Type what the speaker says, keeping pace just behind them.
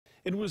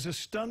It was a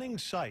stunning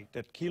sight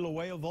at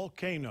Kilauea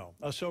volcano,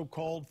 a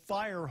so-called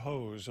fire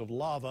hose of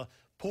lava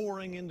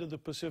pouring into the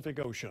Pacific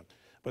Ocean.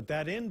 But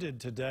that ended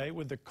today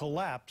with the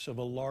collapse of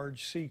a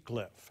large sea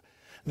cliff.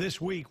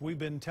 This week, we've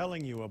been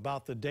telling you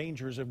about the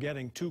dangers of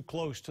getting too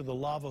close to the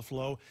lava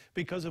flow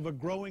because of a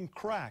growing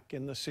crack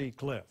in the sea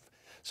cliff.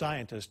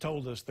 Scientists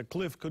told us the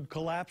cliff could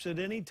collapse at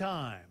any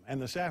time,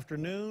 and this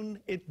afternoon,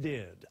 it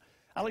did.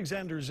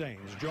 Alexander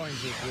Zanes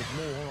joins us with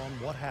more on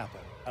what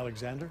happened.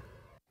 Alexander?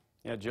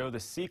 Yeah, Joe, the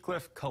sea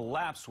cliff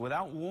collapsed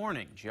without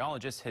warning.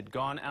 Geologists had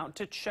gone out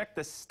to check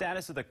the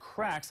status of the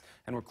cracks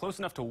and were close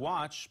enough to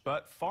watch,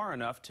 but far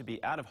enough to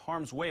be out of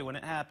harm's way when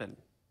it happened.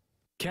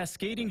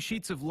 Cascading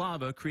sheets of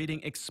lava creating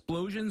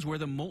explosions where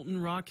the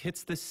molten rock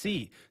hits the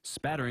sea,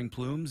 spattering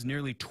plumes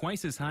nearly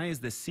twice as high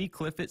as the sea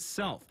cliff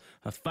itself.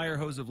 A fire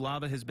hose of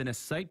lava has been a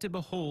sight to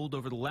behold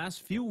over the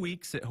last few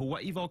weeks at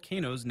Hawaii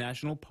Volcanoes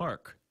National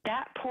Park.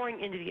 That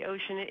pouring into the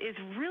ocean is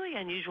really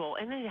unusual,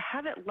 and then to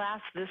have it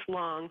last this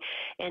long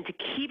and to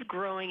keep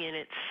growing in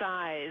its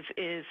size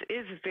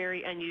is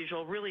very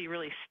unusual, really,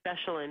 really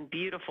special and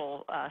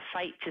beautiful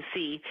sight to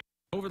see.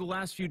 Over the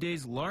last few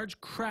days, large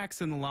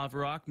cracks in the lava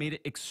rock made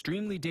it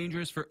extremely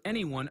dangerous for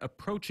anyone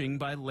approaching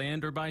by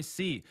land or by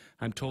sea.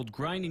 I'm told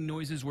grinding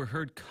noises were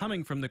heard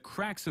coming from the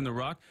cracks in the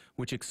rock,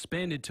 which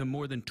expanded to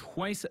more than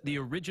twice the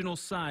original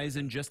size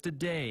in just a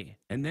day.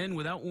 And then,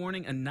 without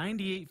warning, a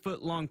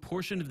 98-foot-long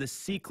portion of the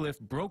sea cliff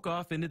broke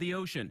off into the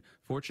ocean.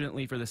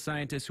 Fortunately for the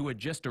scientists who had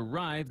just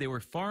arrived, they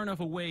were far enough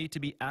away to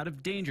be out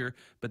of danger,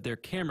 but their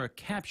camera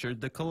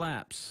captured the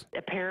collapse.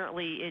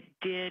 Apparently, it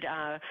did.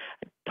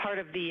 Part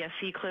of the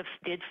sea cliffs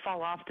did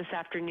fall off this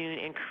afternoon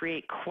and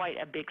create quite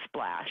a big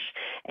splash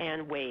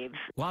and waves.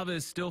 Lava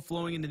is still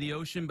flowing into the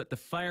ocean, but the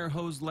fire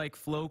hose-like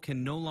flow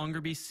can no longer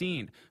be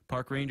seen.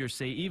 Park rangers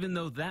say even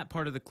though that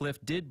part of the cliff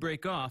did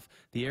break off,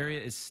 the area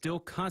is still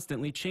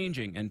constantly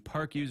changing, and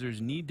park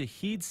users need to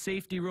heed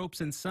safety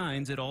ropes and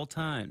signs at all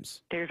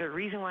times. There's a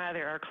reason why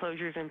there are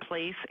closures in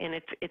place, and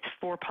it's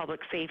for public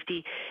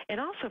safety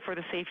and also for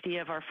the safety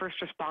of our first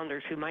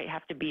responders who might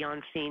have to be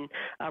on scene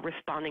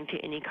responding to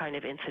any kind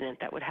of incident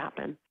that would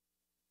happen.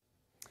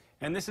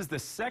 And this is the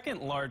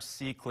second large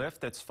sea cliff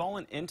that's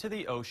fallen into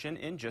the ocean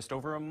in just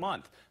over a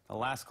month. The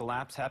last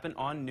collapse happened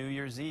on New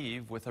Year's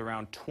Eve with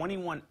around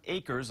 21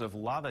 acres of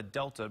lava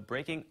delta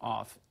breaking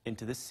off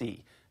into the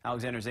sea.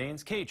 Alexander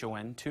Zanes,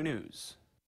 KHON 2 News.